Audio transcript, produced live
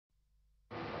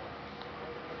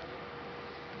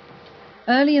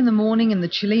Early in the morning in the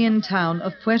Chilean town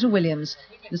of Puerto Williams,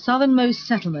 the southernmost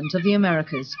settlement of the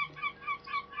Americas.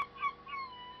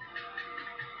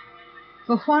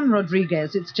 For Juan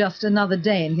Rodriguez, it's just another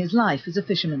day in his life as a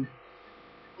fisherman.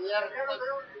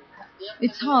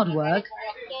 It's hard work,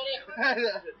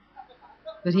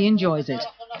 but he enjoys it.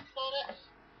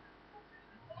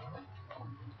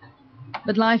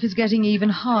 But life is getting even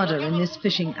harder in this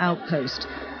fishing outpost.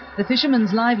 The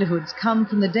fishermen's livelihoods come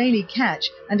from the daily catch,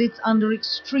 and it's under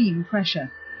extreme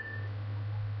pressure.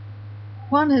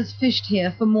 Juan has fished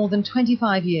here for more than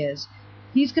 25 years.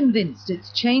 He's convinced it's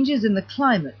changes in the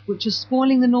climate which are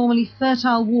spoiling the normally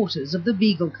fertile waters of the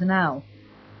Beagle Canal.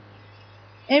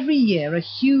 Every year, a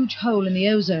huge hole in the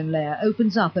ozone layer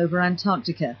opens up over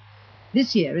Antarctica.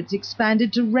 This year, it's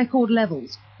expanded to record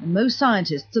levels, and most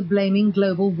scientists are blaming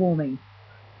global warming.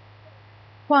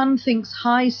 Juan thinks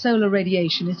high solar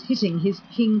radiation is hitting his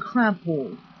king crab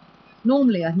haul.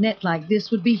 Normally, a net like this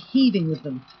would be heaving with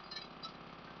them.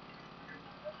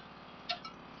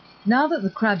 Now that the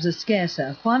crabs are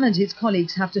scarcer, Juan and his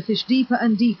colleagues have to fish deeper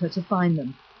and deeper to find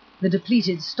them. The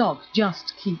depleted stock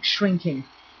just keeps shrinking.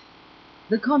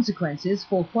 The consequences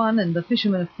for Juan and the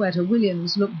fishermen of Puerto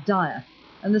Williams look dire,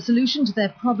 and the solution to their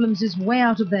problems is way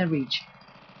out of their reach.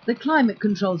 The climate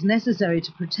controls necessary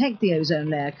to protect the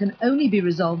ozone layer can only be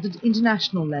resolved at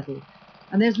international level,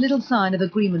 and there's little sign of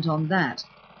agreement on that.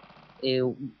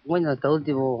 Lately,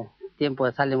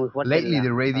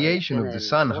 the radiation of the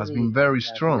sun has been very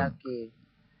strong,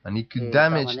 and it could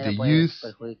damage the youth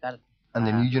and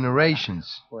the new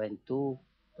generations.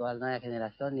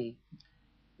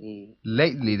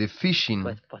 Lately, the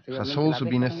fishing has also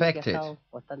been affected.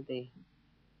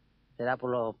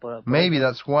 Maybe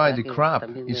that's why the crab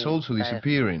is also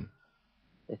disappearing.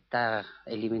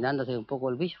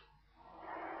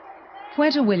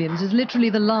 Puerto Williams is literally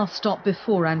the last stop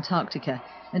before Antarctica,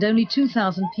 and only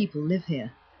 2,000 people live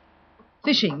here.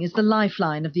 Fishing is the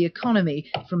lifeline of the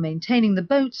economy, from maintaining the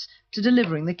boats to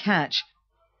delivering the catch.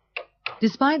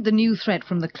 Despite the new threat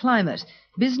from the climate,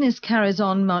 business carries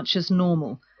on much as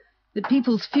normal. But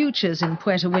people's futures in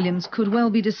Puerto Williams could well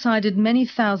be decided many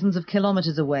thousands of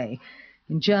kilometers away.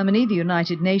 In Germany, the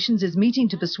United Nations is meeting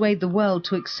to persuade the world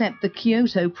to accept the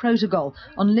Kyoto Protocol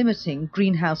on limiting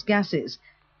greenhouse gases.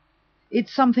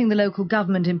 It's something the local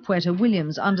government in Puerto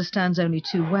Williams understands only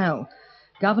too well.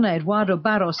 Governor Eduardo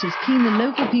Barros is keen the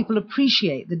local people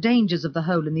appreciate the dangers of the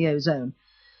hole in the ozone.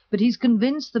 But he's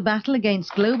convinced the battle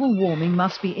against global warming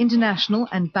must be international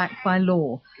and backed by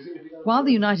law. While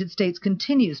the United States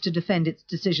continues to defend its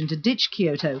decision to ditch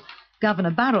Kyoto,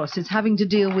 Governor Barros is having to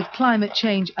deal with climate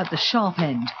change at the sharp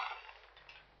end.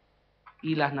 The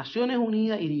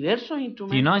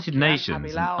United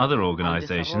Nations and other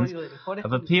organizations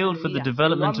have appealed for the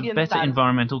development of better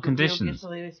environmental conditions.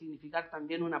 I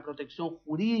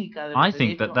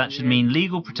think that should mean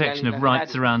legal protection of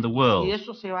rights around the world.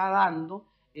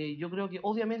 And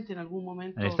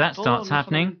if that starts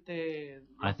happening,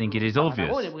 I think it is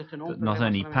obvious that not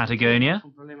only Patagonia,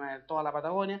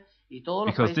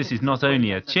 because this is not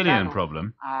only a Chilean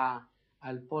problem,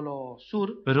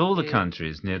 but all the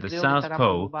countries near the South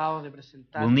Pole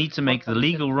will need to make the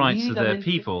legal rights of their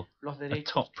people a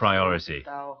top priority.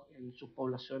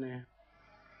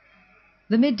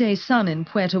 The midday sun in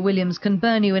Puerto Williams can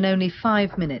burn you in only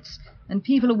 5 minutes, and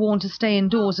people are warned to stay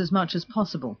indoors as much as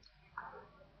possible.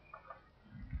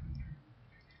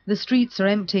 The streets are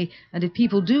empty, and if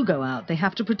people do go out, they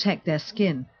have to protect their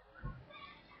skin.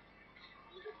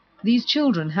 These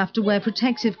children have to wear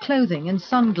protective clothing and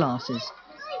sunglasses.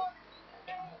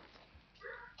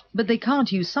 But they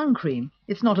can't use sun cream.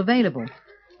 It's not available.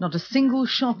 Not a single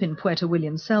shop in Puerto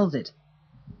Williams sells it.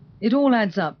 It all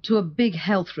adds up to a big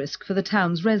health risk for the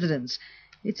town's residents.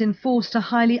 It's enforced a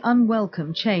highly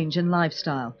unwelcome change in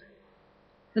lifestyle.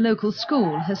 The local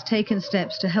school has taken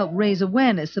steps to help raise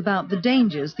awareness about the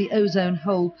dangers the ozone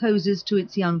hole poses to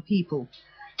its young people.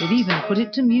 They've even put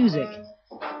it to music.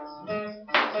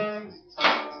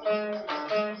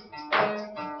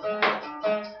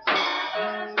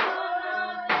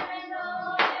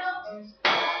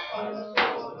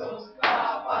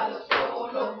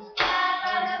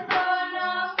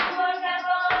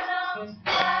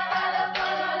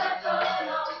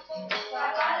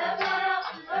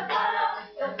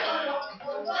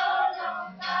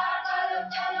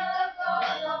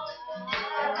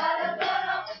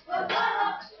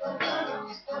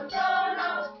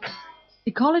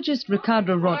 Ecologist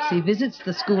Ricardo Rossi visits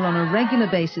the school on a regular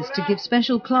basis to give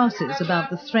special classes about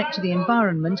the threat to the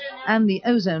environment and the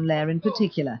ozone layer in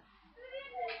particular.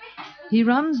 He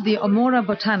runs the Amora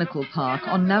Botanical Park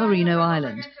on Navarino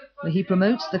Island. where he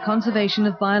promotes the conservation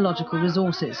of biological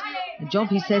resources, a job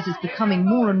he says is becoming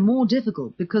more and more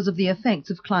difficult because of the effects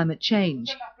of climate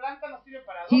change.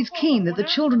 He's keen that the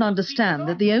children understand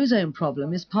that the ozone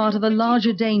problem is part of a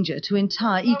larger danger to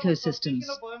entire ecosystems.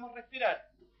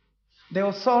 The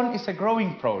ozone is a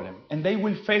growing problem, and they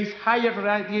will face higher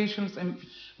radiation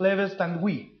levels than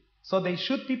we. So they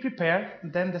should be prepared.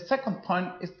 Then the second point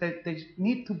is that they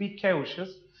need to be cautious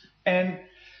and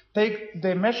take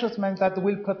the measures that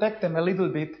will protect them a little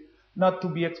bit, not to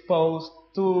be exposed,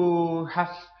 to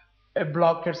have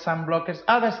blockers, sun blockers,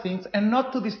 other things, and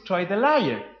not to destroy the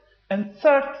layer. And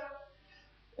third,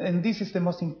 and this is the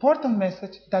most important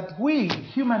message, that we,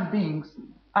 human beings,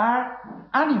 are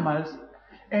animals,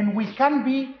 and we can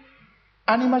be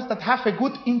animals that have a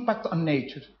good impact on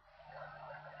nature.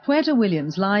 Puerto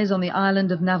Williams lies on the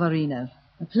island of Navarino,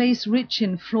 a place rich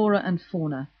in flora and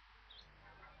fauna.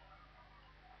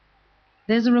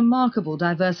 There's a remarkable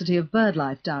diversity of bird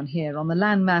life down here on the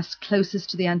landmass closest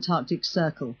to the Antarctic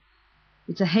Circle.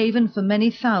 It's a haven for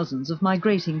many thousands of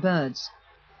migrating birds.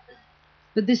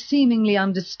 But this seemingly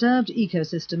undisturbed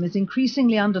ecosystem is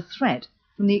increasingly under threat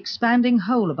from the expanding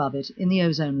hole above it in the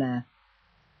ozone layer.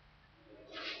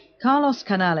 Carlos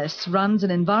Canales runs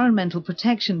an environmental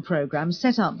protection program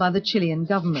set up by the Chilean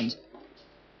government.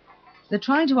 They're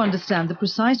trying to understand the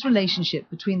precise relationship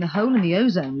between the hole in the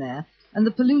ozone layer and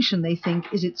the pollution they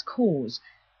think is its cause.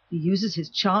 He uses his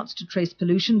charts to trace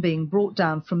pollution being brought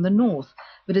down from the north,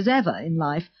 but as ever in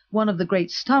life, one of the great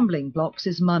stumbling blocks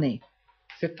is money.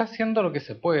 Se está haciendo lo que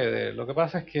se puede. Lo que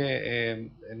pasa es que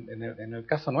en el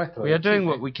caso nuestro, we are doing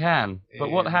what we can,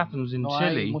 but what happens in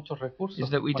Chile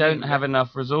is that we don't have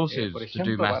enough resources to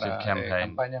do massive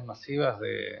campaigns. Campañas masivas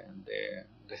de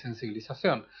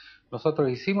sensibilización. Nosotros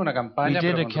hicimos una campaña, we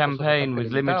did a campaign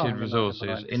with limited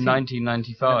resources in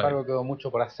 1995. Sin embargo, quedó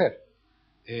mucho por hacer.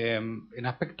 En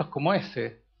aspectos como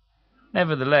ese,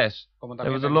 nevertheless,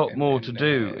 there was a lot more to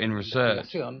do in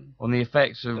research on the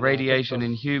effects of radiation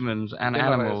in humans and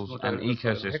animals and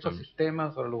ecosystems. There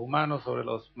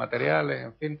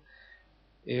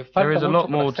is a lot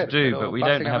more to do, but we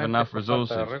don't have enough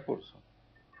resources.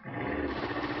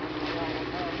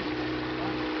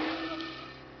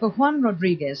 For Juan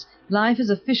Rodriguez, life as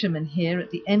a fisherman here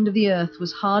at the end of the earth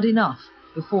was hard enough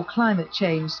before climate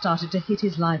change started to hit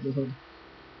his livelihood.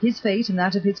 His fate and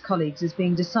that of his colleagues is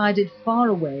being decided far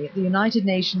away at the United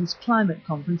Nations Climate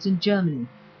Conference in Germany.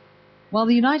 While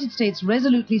the United States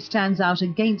resolutely stands out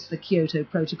against the Kyoto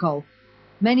Protocol,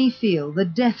 many feel the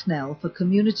death knell for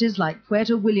communities like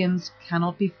Puerto Williams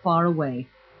cannot be far away.